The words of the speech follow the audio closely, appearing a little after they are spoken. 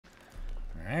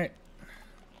Alright.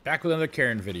 Back with another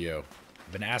Karen video.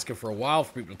 I've been asking for a while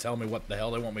for people to tell me what the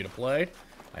hell they want me to play.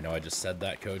 I know I just said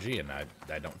that, Koji, and I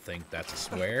don't think that's a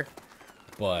swear.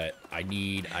 But I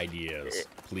need ideas.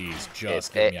 Please,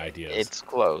 just give me ideas. It's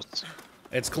close.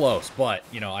 It's close, but,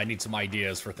 you know, I need some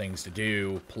ideas for things to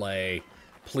do, play.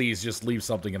 Please just leave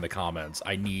something in the comments.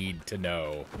 I need to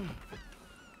know.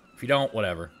 If you don't,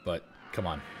 whatever, but come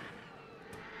on.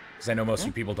 Because I know most of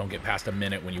you people don't get past a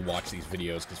minute when you watch these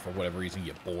videos because for whatever reason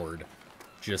you get bored.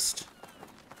 Just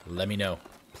let me know,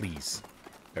 please.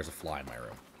 There's a fly in my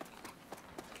room.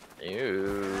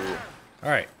 Ew.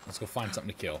 Alright, let's go find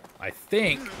something to kill. I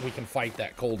think we can fight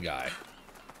that cold guy.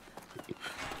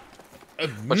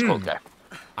 Which cold guy?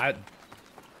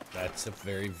 That's a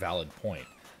very valid point.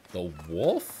 The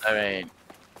wolf? I mean,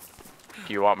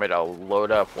 do you want me to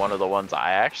load up one of the ones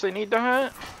I actually need to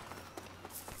hunt?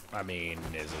 I mean,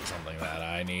 is it something that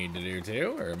I need to do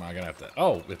too? Or am I going to have to...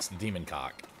 Oh, it's the demon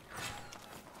cock.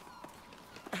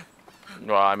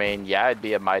 Well, I mean, yeah, it'd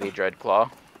be a mighty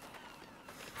dreadclaw.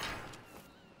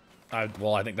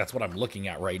 Well, I think that's what I'm looking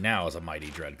at right now is a mighty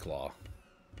dreadclaw.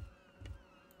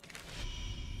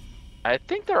 I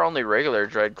think they're only regular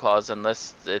dreadclaws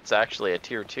unless it's actually a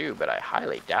tier 2, but I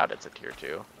highly doubt it's a tier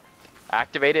 2.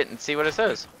 Activate it and see what it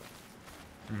says.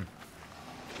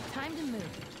 Time to move.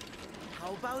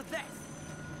 How about this?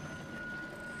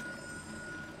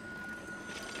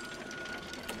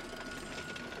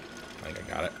 I think I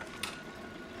got it.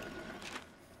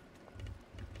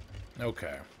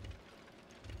 Okay.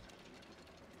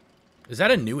 Is that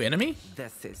a new enemy?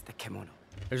 This is the kimono.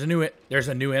 There's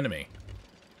a new enemy.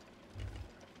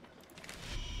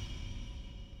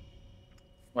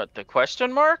 What, the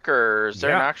question mark, or is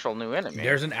there an actual new enemy?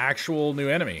 There's an actual new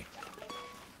enemy.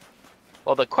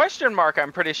 Well, the question mark,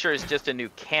 I'm pretty sure, is just a new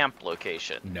camp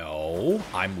location. No,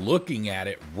 I'm looking at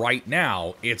it right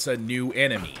now. It's a new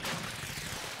enemy.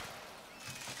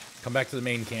 Come back to the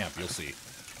main camp, you'll see.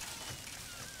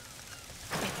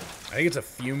 I think it's a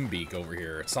fume beak over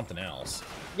here. It's something else.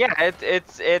 Yeah,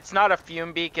 it's not a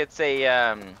fume beak. It's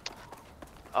a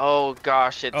oh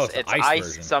gosh, it's ice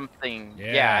version. Something.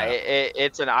 Yeah,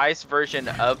 it's an ice version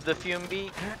of the fume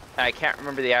beak. I can't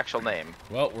remember the actual name.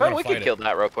 Well, we can kill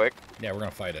that real quick. Yeah, we're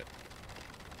gonna fight it.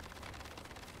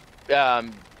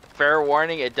 Fair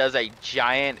warning, it does a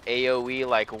giant AoE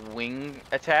like wing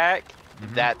attack.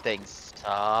 That thing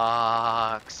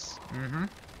sucks.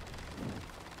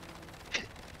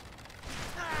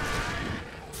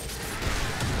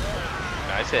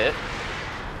 Nice hit.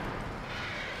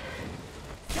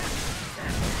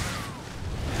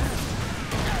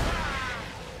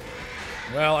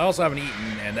 Well, I also haven't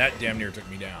eaten, and that damn near took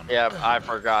me down. Yep, I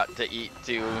forgot to eat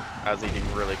too. I was eating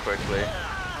really quickly.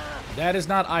 That is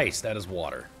not ice, that is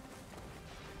water.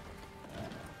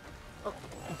 Oh,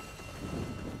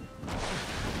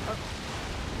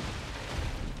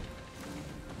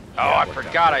 I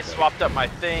forgot I swapped up my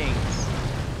things.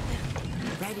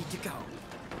 Ready to go.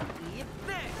 Eat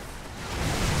this.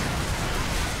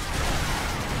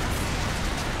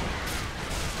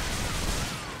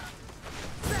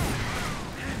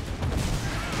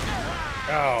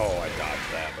 Oh, I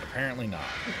dodged that, but apparently not.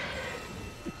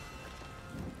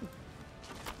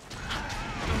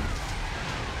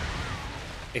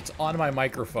 It's on my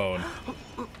microphone.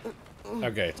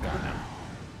 Okay, it's gone now.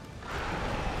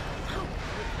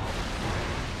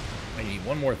 I need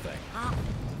one more thing.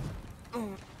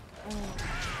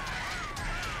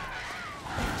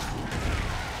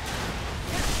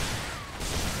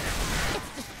 It's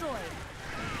destroyed.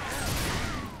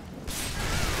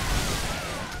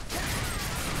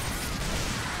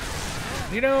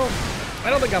 You know, I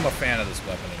don't think I'm a fan of this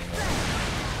weapon anymore.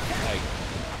 Like,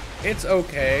 it's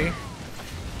okay,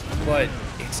 but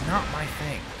it's not my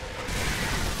thing.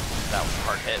 That was a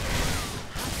hard hit.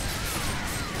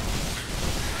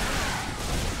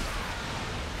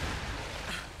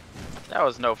 That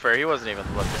was no fair. He wasn't even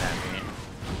looking at me.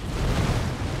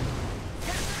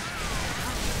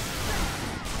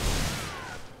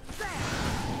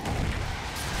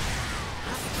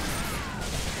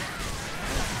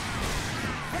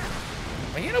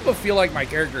 I can't help but feel like my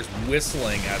character's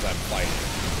whistling as I'm fighting.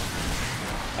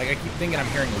 Like, I keep thinking I'm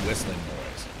hearing a whistling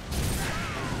noise.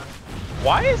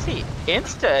 Why is he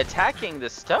insta-attacking the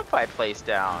stuff I placed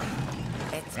down?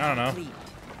 It's I don't know. complete.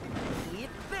 Eat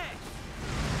this.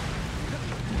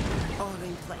 All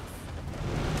in place.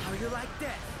 How you like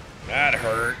this? That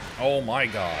hurt. Oh my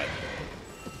god.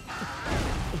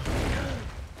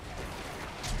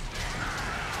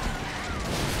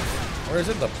 Or is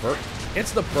it the bird?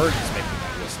 It's the bird that's making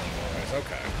that whistling noise.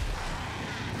 Okay.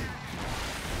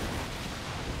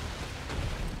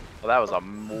 Well, that was a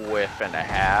whiff and a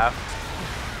half.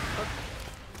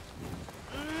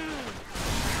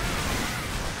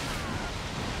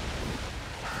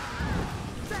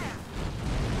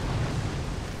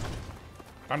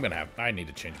 I need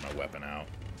to change my weapon out.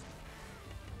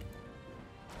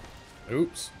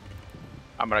 Oops.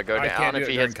 I'm gonna go I down can't do if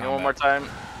it he during hits me one more combat. time.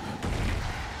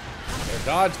 They're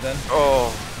dodged then.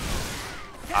 Oh,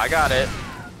 I got it.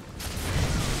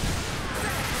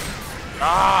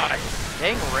 Ah,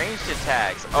 dang ranged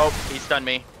attacks. Oh, he stunned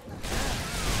me.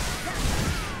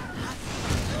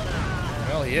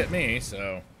 Well, he hit me,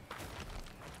 so.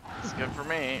 It's good for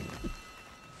me.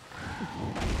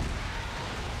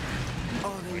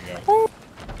 All in we place. go.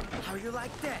 How you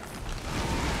like that?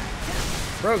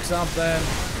 Broke something.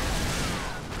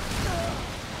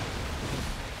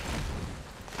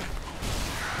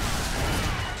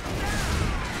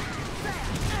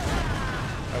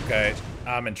 Okay,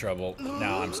 I'm in trouble.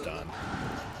 Now I'm stunned.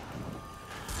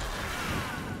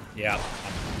 Yeah.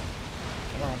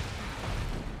 Come on.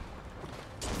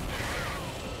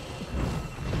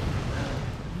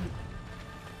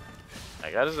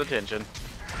 I got his attention.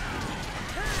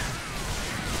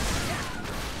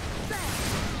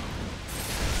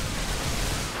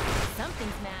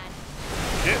 Something's mad.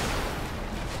 Shit.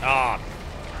 Ah,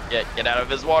 Get out of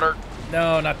his water.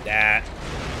 no, not that.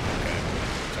 Okay.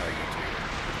 Sorry,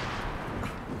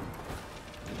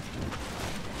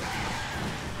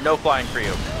 you No flying for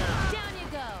you. Down you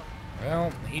go. two.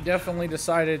 Well, he definitely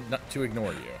decided not to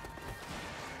ignore you.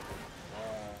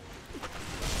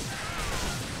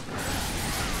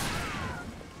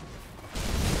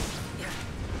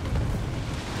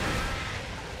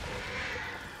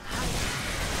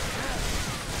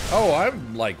 Oh,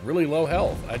 I'm like really low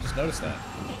health. I just noticed that.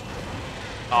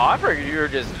 Oh, I figured you were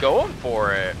just going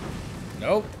for it.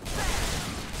 Nope.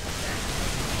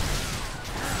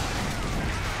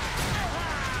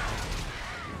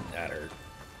 That hurt.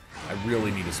 I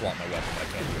really need to swap my weapon. I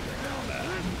can't do it right now.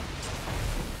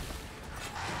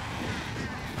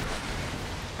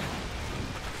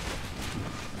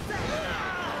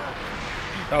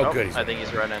 That. Oh, good. He's I think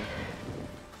he's running.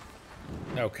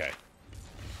 Okay.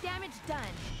 Damage done.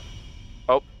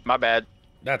 Oh, my bad.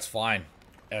 That's fine.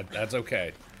 That's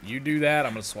okay. You do that,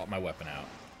 I'm going to swap my weapon out.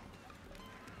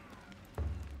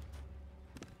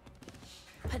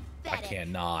 I Pathetic.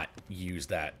 cannot use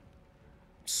that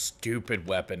stupid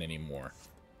weapon anymore.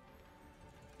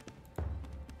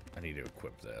 I need to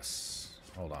equip this.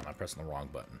 Hold on, I'm pressing the wrong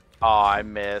button. Oh, I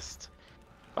missed.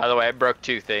 By the way, I broke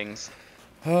 2 things.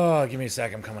 Oh, give me a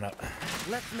sec, I'm coming up.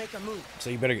 Let's make a move. So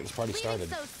you better get this party Leaving started.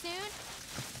 so soon?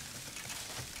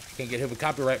 Can't get hit with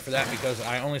copyright for that because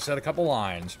I only said a couple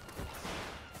lines.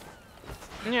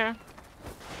 Yeah.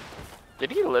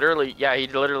 Did he literally? Yeah, he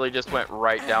literally just went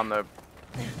right down the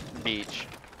beach.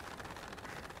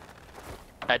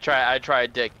 I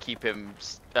tried to keep him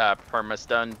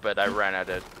perma-stunned, but I ran out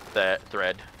of the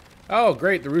thread. Oh,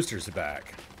 great, the roosters are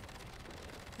back.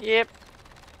 Yep.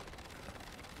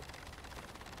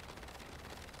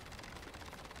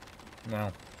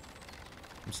 Well,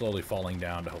 I'm slowly falling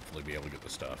down to hopefully be able to get the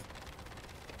stuff.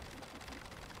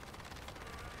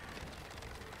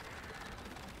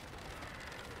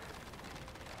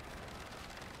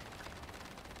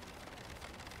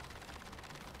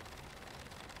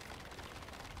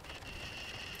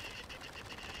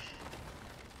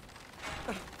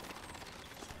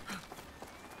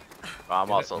 I'm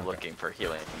Get it? also Okay. looking for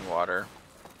healing water.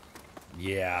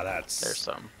 Yeah, that's... There's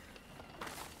some.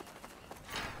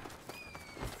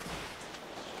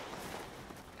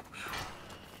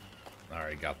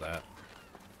 Alright, got that.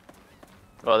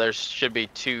 Well, there should be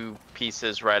 2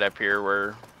 pieces right up here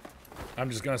where I'm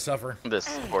just gonna suffer. this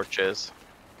torch is.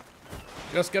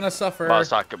 Just gonna suffer. Well, I was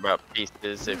talking about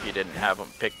pieces if you didn't have them,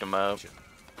 pick them up.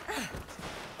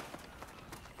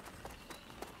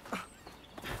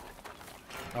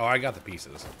 Oh, I got the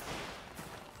pieces.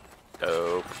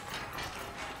 Dope.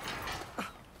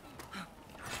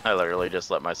 I literally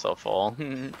just let myself fall.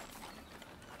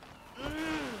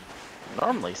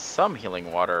 Normally some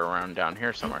healing water around down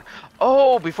here somewhere.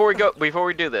 Oh, before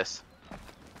we do this.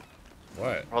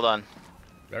 What? Hold on.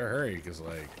 Better hurry, because,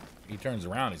 like, he turns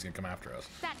around, he's gonna come after us.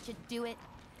 That should do it.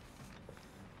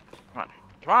 Come on.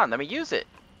 Come on, let me use it.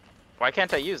 Why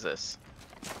can't I use this?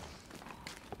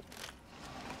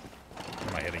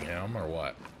 Am I hitting him, or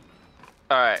what?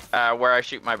 Alright, where I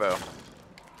shoot my bow.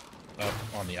 Up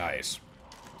on the ice.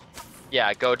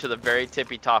 Yeah, go to the very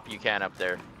tippy top you can up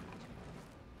there.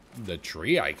 The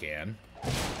tree I can.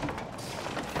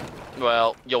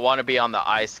 Well, you'll want to be on the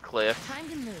ice cliff. Time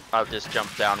to move. I'll just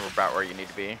jump down about where you need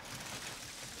to be.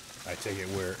 I take it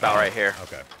where... About right here.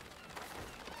 Okay.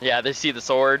 Yeah, they see the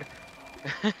sword.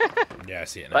 Yeah, I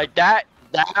see it now. Like that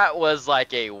was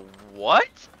like a what?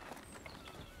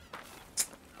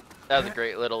 That was a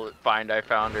great little find I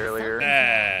found earlier.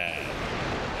 Okay.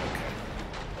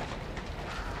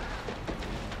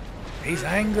 He's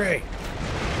angry.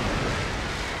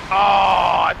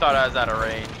 Oh, I thought I was out of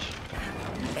range.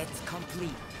 It's complete.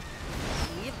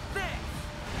 Eat this.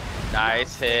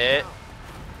 Nice hit.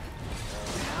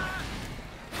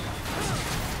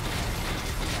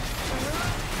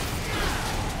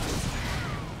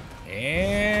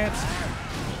 And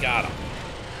got him.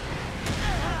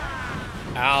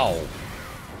 Ow.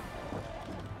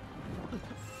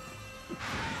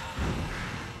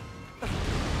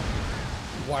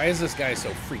 Why is this guy so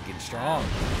freaking strong?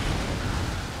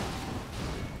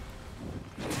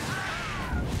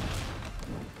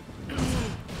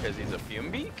 Because he's a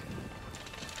fume beak?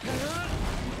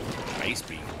 Ice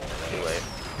beam. Too late.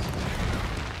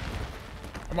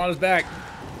 I'm on his back.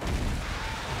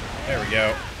 There we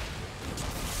go.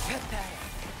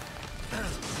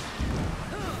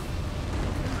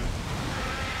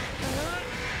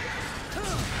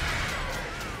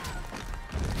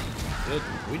 Did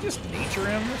we just nature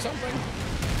him or something?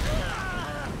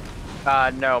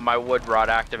 No, my wood rod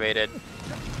activated.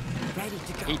 Ready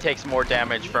to go. He takes more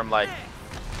damage from like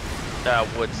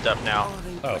wood stuff now. All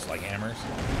in Oh, it's like hammers.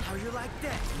 How you like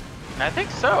this? I think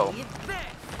so. Eat this.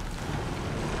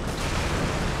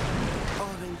 All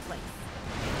in place.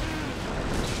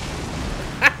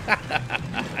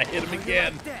 I hit him How you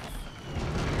again. like this?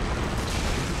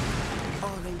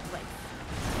 All in place.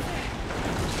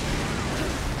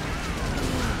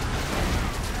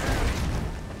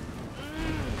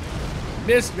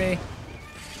 Missed me.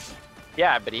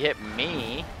 Yeah, but he hit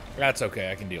me. That's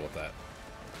okay. I can deal with that.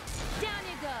 Down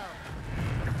you go.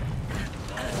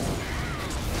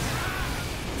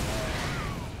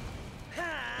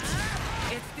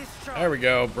 It's destroyed. There we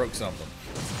go. Broke something.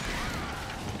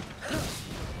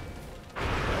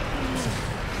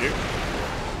 Shoot.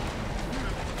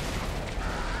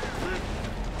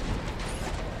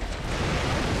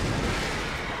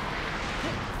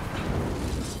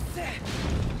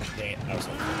 Dang it. I was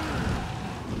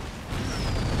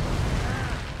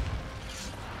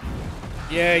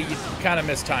Yeah, you kind of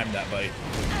mistimed that, buddy.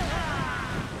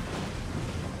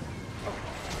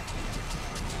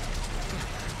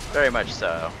 Very much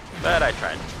so. But I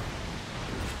tried.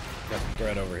 Got some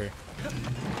thread over here.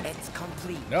 It's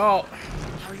complete. No.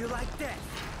 How you like this?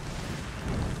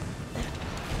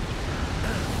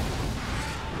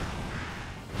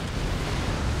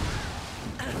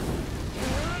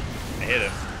 I hit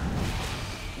him.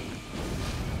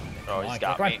 Oh, Come he's on,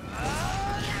 got come on. me.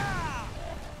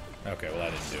 Okay, well,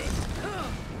 that didn't do it.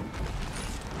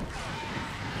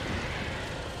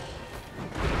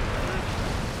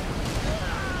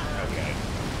 Okay.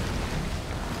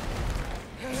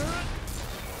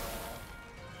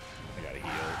 I gotta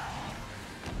heal.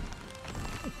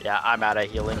 Yeah, I'm out of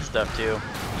healing stuff too.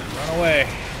 Run away.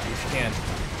 You can.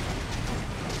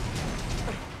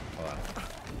 Hold on.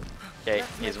 Okay,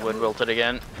 he's wood wilted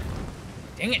again.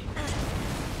 Dang it.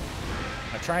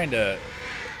 I'm trying to...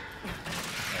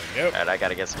 There we go. Alright, I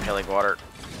gotta get some healing water.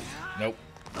 Nope.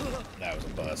 That was a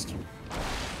bust.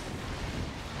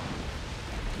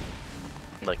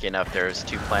 Lucky enough, there's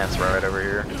 2 plants right over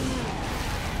here.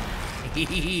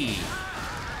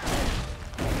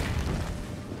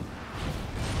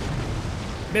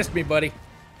 Missed me, buddy.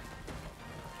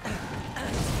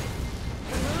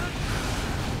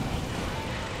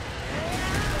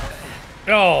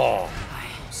 Oh!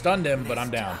 Stunned him, but I'm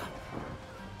down.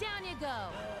 Down you go.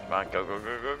 Come on, go, go,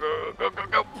 go, go, go, go,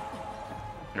 go, go.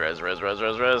 Res, res, res,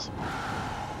 res, res.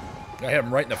 I hit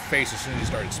him right in the face as soon as he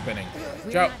started spinning.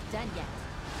 We're Ciao. not done yet.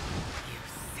 You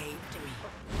saved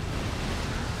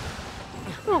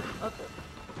me.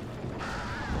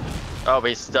 Oh,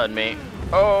 he stunned me.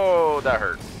 Oh, that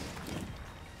hurt.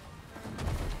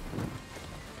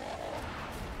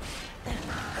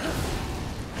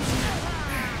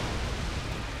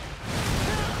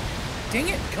 Dang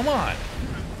it, come on.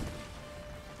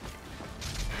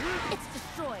 It's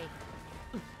destroyed.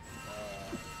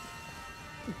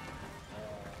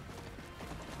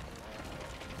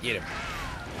 Get him.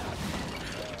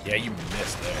 Yeah, you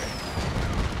missed there.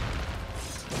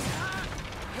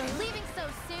 Leaving so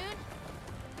soon?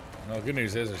 Well, the good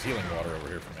news is there's healing water over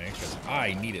here for me, because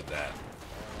I needed that.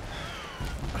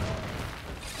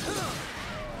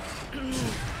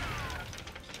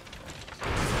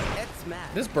 It's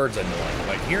mad. This bird's annoying.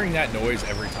 Like, hearing that noise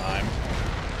every time.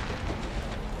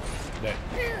 That...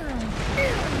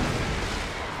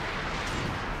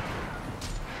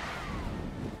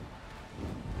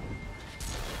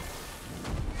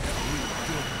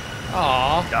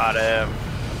 Aw. Got him.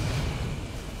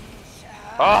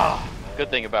 Oh, good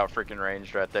thing about freaking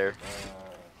ranged right there.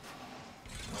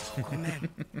 Oh man.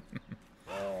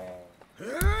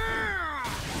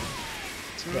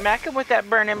 Smack him with that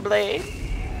burning blade.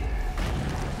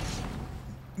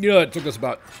 You know, it took us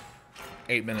about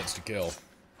 8 minutes to kill.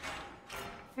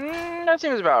 That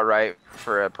seems about right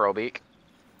for a pro beak.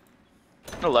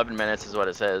 11 minutes is what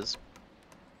it says.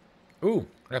 Ooh,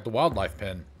 I got the wildlife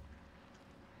pen.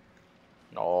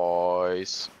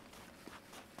 Nice.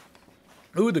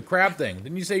 Ooh, the crab thing.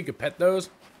 Didn't you say you could pet those?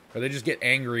 Or they just get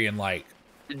angry and, like,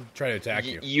 try to attack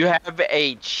you? You have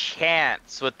a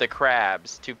chance with the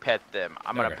crabs to pet them.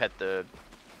 I'm gonna pet the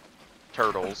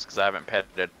turtles because I haven't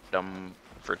petted them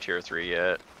for tier 3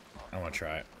 yet. I want to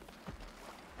try it.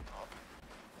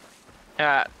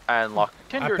 I unlocked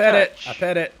Tender I pet Touch. it. I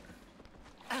pet it.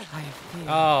 I feel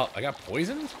Oh, I got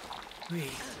poisoned?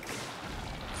 weak.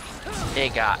 They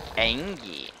got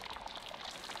angry.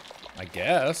 I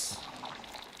guess.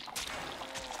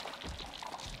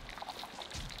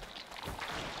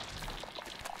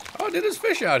 Oh, there's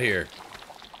fish out here.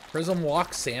 Prism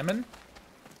Walk salmon.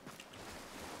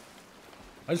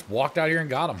 I just walked out here and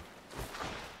got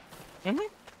them.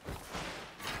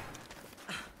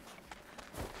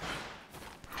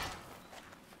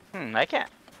 I can't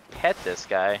pet this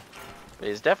guy, but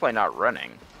he's definitely not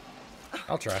running.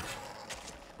 I'll try.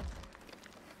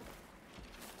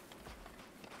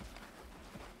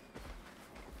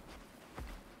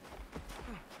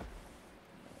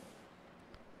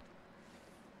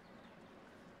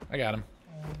 I got him.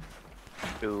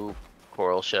 Ooh,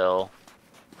 coral shell.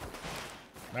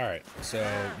 Alright, so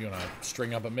you want to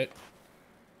string up a mitt?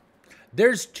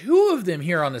 There's 2 of them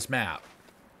here on this map.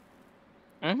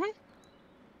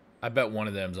 I bet one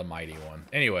of them's a mighty one.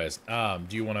 Anyways,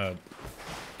 do you want to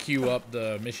queue up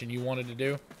the mission you wanted to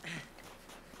do?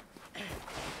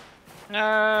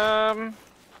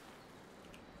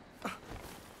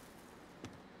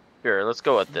 Sure, let's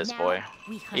go with this Now boy.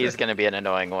 we hunt. He's gonna be an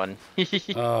annoying one.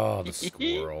 Oh, the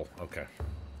squirrel. Okay.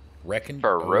 Reckon.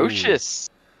 Ferocious.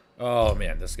 Oh,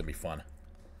 man, this is going to be fun.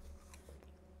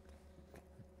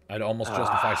 I'd almost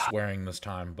justify swearing this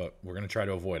time, but we're going to try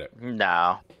to avoid it.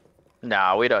 No,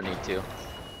 we don't need to.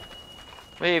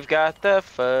 We've got the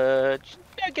fudge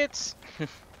nuggets.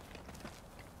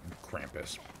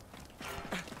 Krampus.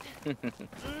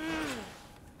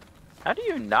 How do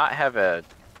you not have a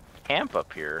camp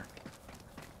up here?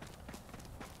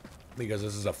 Because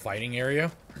this is a fighting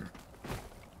area?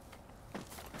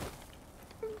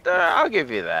 I'll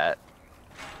give you that.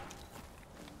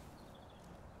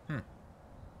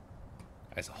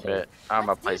 As a whole. But I'm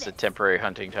gonna Let's do place a this. temporary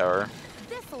hunting tower.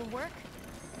 This'll work.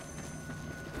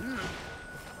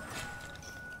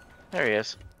 There he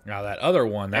is. Now, that other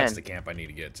one, that's And- the camp I need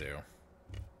to get to.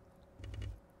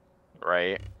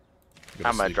 Right. Go to I'm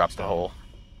gonna Sleeping drop the Stone. hole.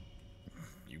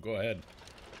 You go ahead.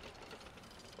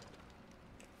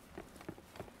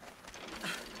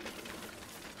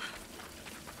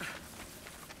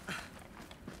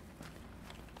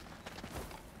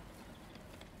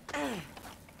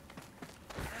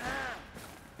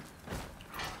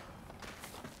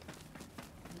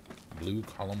 Blue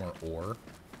column or ore.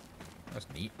 That's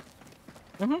neat.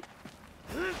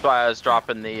 That's why I was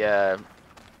dropping the,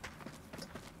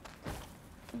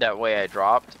 that way I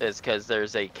dropped is because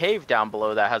there's a cave down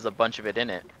below that has a bunch of it in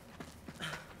it.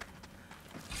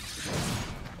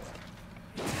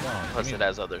 Come on, Plus give it me-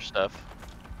 has other stuff.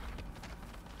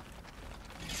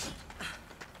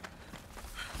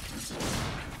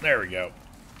 There we go.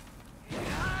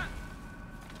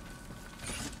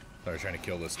 I was trying to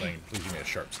kill this thing. Please give me a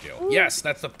sharp scale. Yes,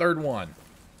 that's the 3rd one.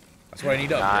 That's what I need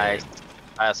to upgrade. Nice.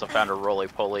 I also found a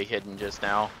roly-poly hidden just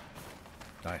now.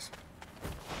 Nice.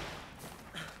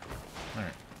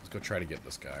 Alright, let's go try to get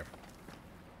this guy.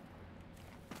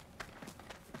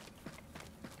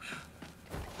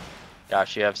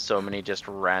 Gosh, you have so many just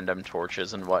random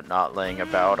torches and whatnot laying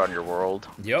about on your world.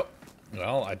 Yep.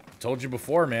 Well, I told you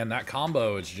before, man, that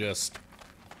combo is just...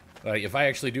 Like, if I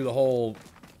actually do the whole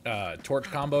torch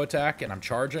combo attack and I'm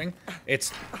charging,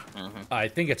 it's... I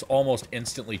think it's almost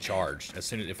instantly charged as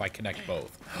soon as if I connect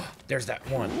both. There's that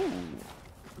one.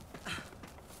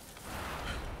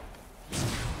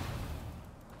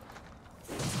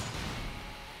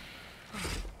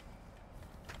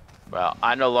 Well,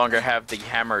 I no longer have the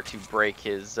hammer to break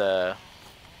his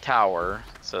tower,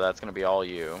 so that's gonna be all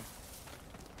you.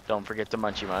 Don't forget to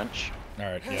munchy munch.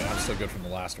 Alright, yeah, I'm still good from the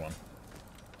last one.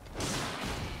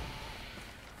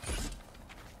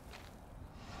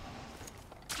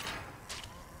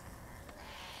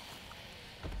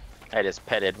 I just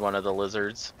petted one of the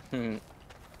lizards.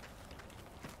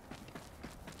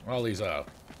 All these,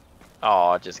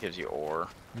 Oh, it just gives you ore.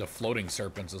 the floating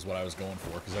serpents is what I was going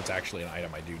for, because that's actually an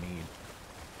item I do need.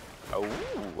 Oh,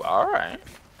 alright.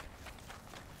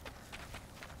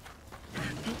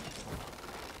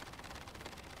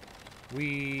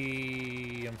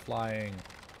 I'm flying.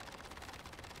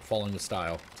 Falling with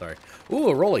style. Sorry. Ooh,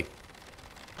 a rolly.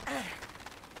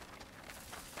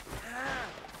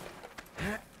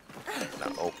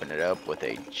 Now open it up with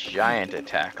a giant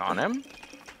attack on him.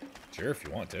 Sure, if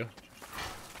you want to.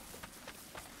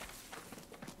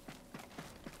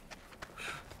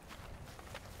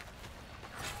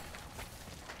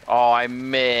 Oh, I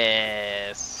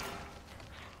missed.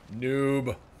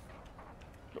 Noob.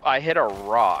 I hit a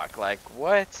rock. Like,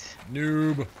 what?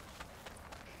 Noob.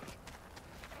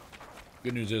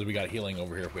 Good news is we got healing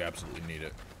over here if we absolutely need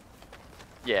it.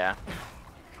 Yeah.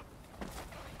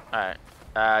 Alright.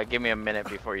 Give me a minute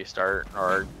before you start,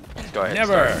 or just go ahead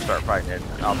Never. and start fighting it.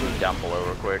 I'll move down below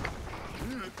real quick.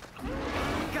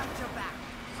 Got your back.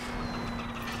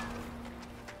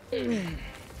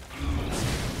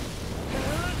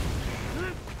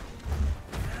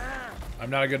 I'm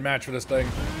not a good match for this thing.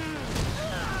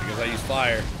 Because I use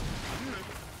fire.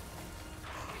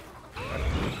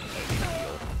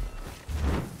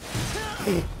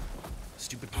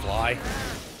 Stupid fly.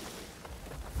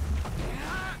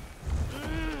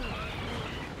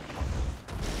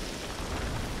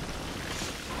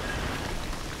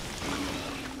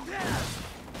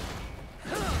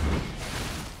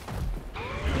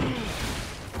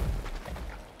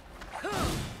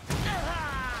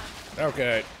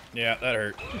 Okay. Yeah, that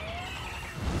hurt.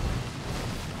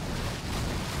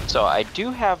 So I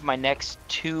do have my next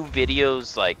 2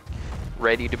 videos like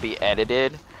ready to be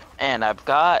edited, and I've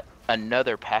got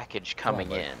another package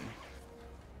coming in.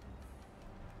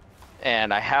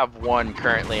 And I have one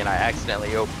currently, and I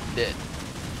accidentally opened it.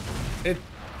 It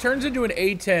turns into an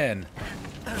A10.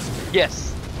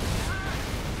 Yes.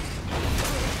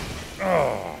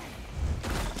 Oh.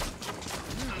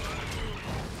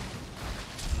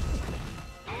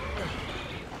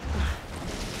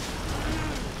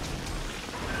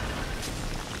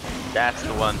 That's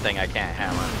the one thing I can't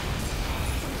hammer.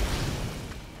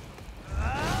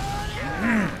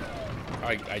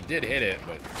 I did hit it,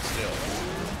 but still.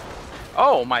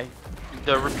 Oh,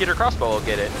 the repeater crossbow will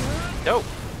get it. Nope.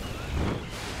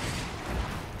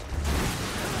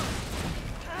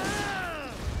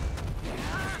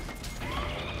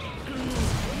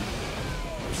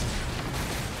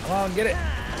 Come on, get it.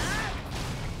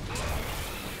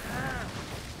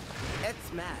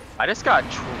 It's mad. I just got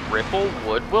triple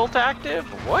wood wilt active?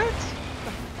 What?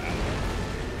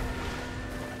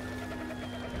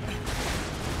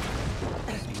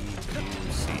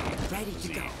 Ready to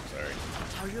go. Sorry.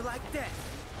 How you like that?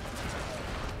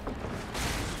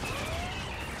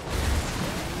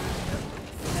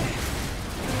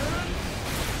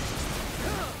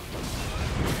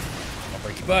 I'll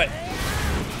break your butt.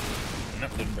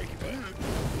 Nope, didn't break your butt.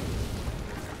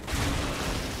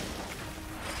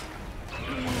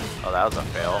 Oh, that was a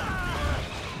fail.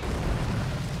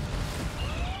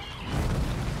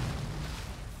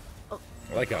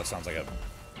 I like how it sounds like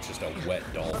just a wet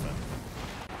dolphin.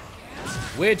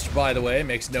 Which, by the way,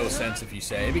 makes no sense if you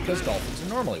say, because dolphins are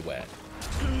normally wet.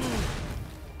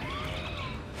 But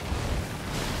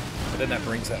then that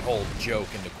brings that whole joke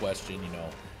into question, you know,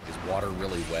 is water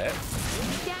really wet?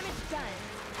 Damage done.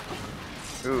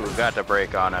 Ooh, got to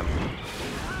break on him.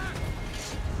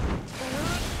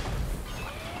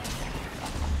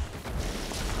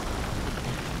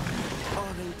 All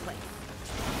in place.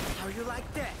 How you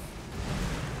like that?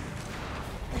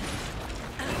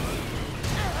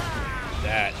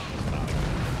 That is not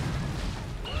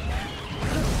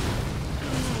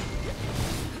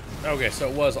good. Okay, so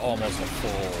it was almost a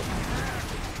full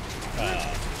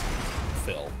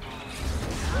fill.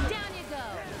 Down you go.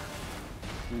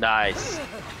 Nice.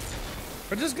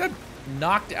 I just got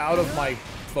knocked out of my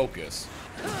focus.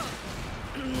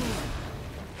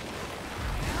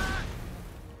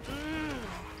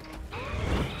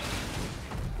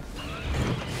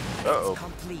 Uh-oh.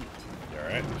 Complete. You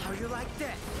alright? How you like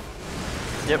that?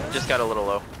 Yep, just got a little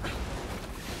low.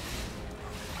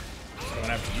 It's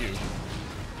going after you.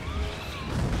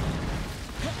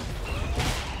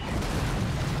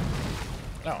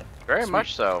 No. Very Sweet.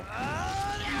 much so.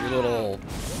 Your little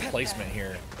placement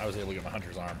here, I was able to get my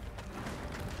hunter's arm.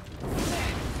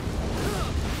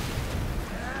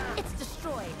 It's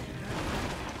destroyed.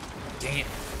 Dang it.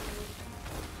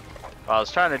 I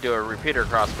was trying to do a repeater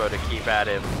crossbow to keep at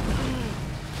him.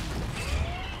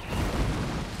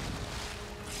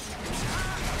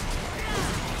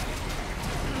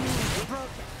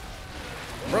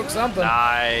 Broke something.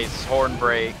 Nice. Horn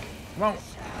break. Come on.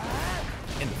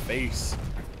 In the face.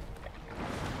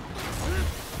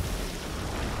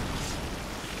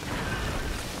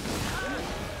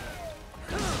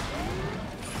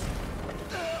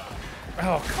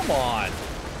 Oh, come on.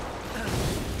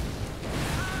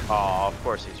 Oh, of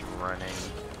course he's running.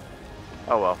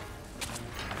 Oh well.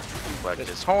 Collect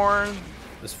his horn.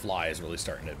 This fly is really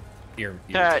starting to Yeah,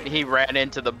 irritate me. he ran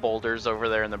into the boulders over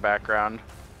there in the background.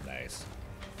 Nice.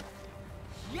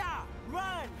 Yeah,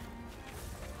 run!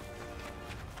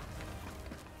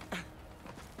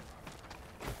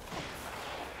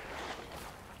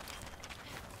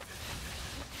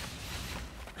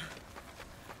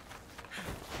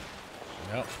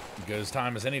 Yep. Good as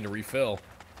time as any to refill.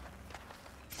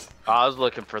 I was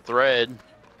looking for thread.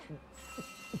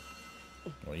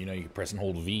 Well, you know you can press and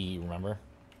hold V, remember?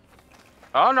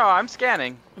 Oh no, I'm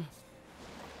scanning.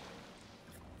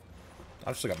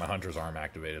 I've still got my hunter's arm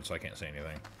activated, so I can't say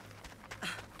anything.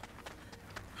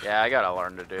 Yeah, I gotta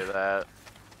learn to do that.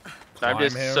 I'm Climb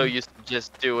just him. so used to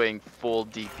just doing full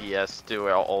DPS to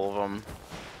all of them.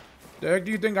 The heck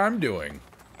do you think I'm doing?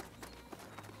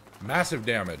 Massive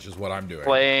damage is what I'm doing.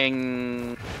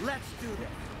 Playing Let's do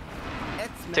this.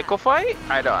 It's tickle fight?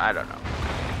 I don't know.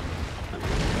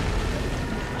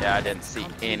 Yeah, I didn't see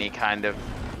any kind of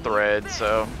thread,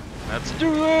 so let's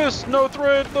do this. No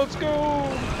thread. Let's go.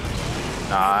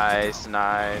 Nice,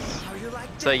 nice. How you like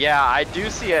So yeah, I do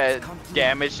see a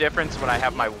damage difference when I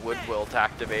have my wood wilt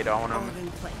activate on all him.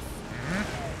 in place.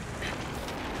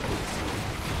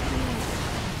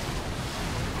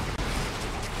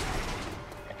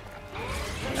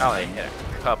 I only hit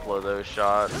a couple of those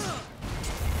shots.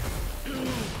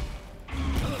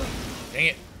 Dang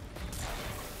it.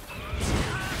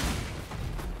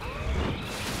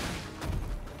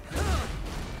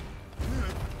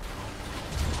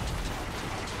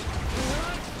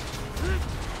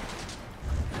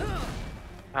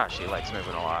 Ah, she likes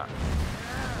moving a lot.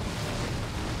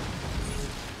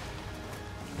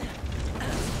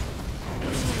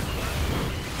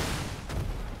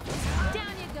 Down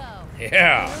you go.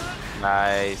 Yeah.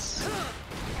 Nice.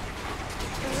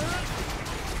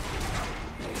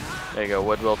 There you go,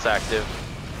 wood wilt's active.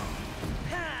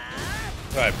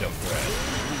 I have no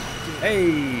threat.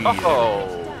 Hey.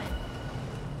 Oh!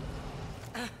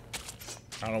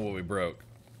 I don't know what we broke.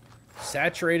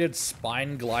 Saturated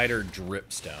spine glider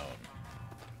dripstone.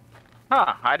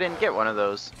 Huh, I didn't get one of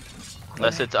those.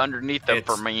 Unless it's underneath them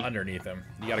for It's me. underneath him.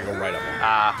 You gotta go right up him.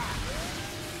 Ah.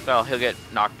 Well, he'll get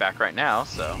knocked back right now,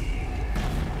 so.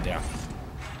 Yeah.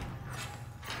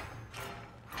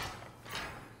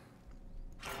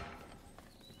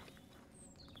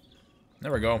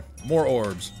 There we go. More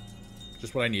orbs.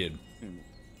 Just what I needed.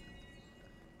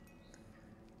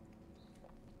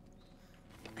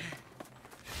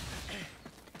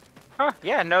 Huh,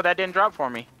 yeah, no, that didn't drop for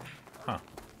me. Huh.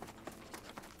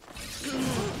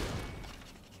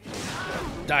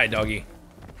 Die, doggy.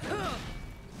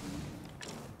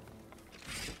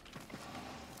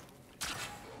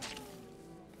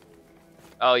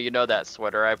 Oh, you know that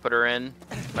sweater I put her in?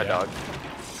 My Yeah. dog.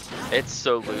 It's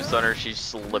so loose on her, she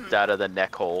slipped out of the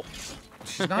neck hole.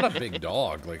 She's not a big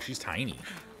dog. Like, she's tiny.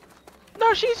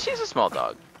 No, she's a small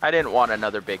dog. I didn't want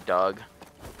another big dog.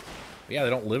 But yeah, they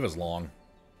don't live as long.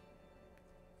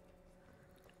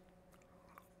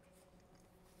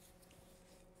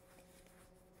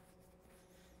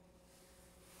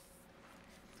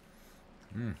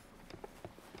 Hmm.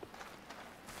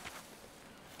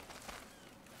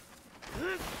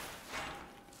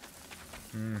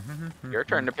 Your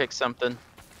turn to pick something.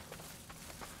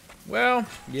 Well,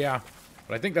 yeah.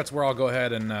 But I think that's where I'll go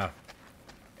ahead and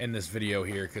end this video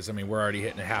here, because, I mean, we're already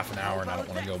hitting half an hour, and I don't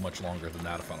want to go much longer than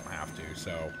that if I don't have to.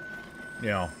 So, you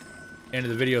know, end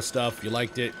of the video stuff. If you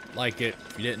liked it, like it.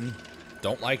 If you didn't,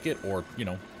 don't like it, or, you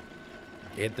know,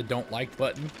 hit the don't like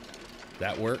button.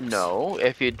 That works. No,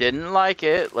 if you didn't like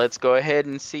it, let's go ahead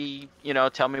and see, you know,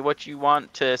 tell me what you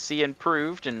want to see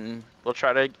improved, and we'll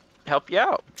try to help you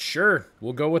out. Sure,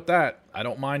 we'll go with that. I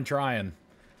don't mind trying.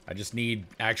 I just need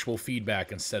actual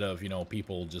feedback instead of, you know,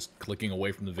 people just clicking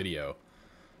away from the video.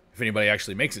 If anybody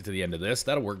actually makes it to the end of this,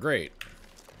 that'll work great.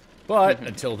 But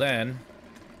until then,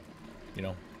 you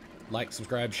know, like,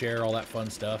 subscribe, share, all that fun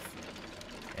stuff.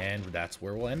 And that's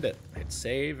where we'll end it. Hit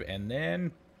save, and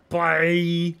then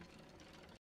bye!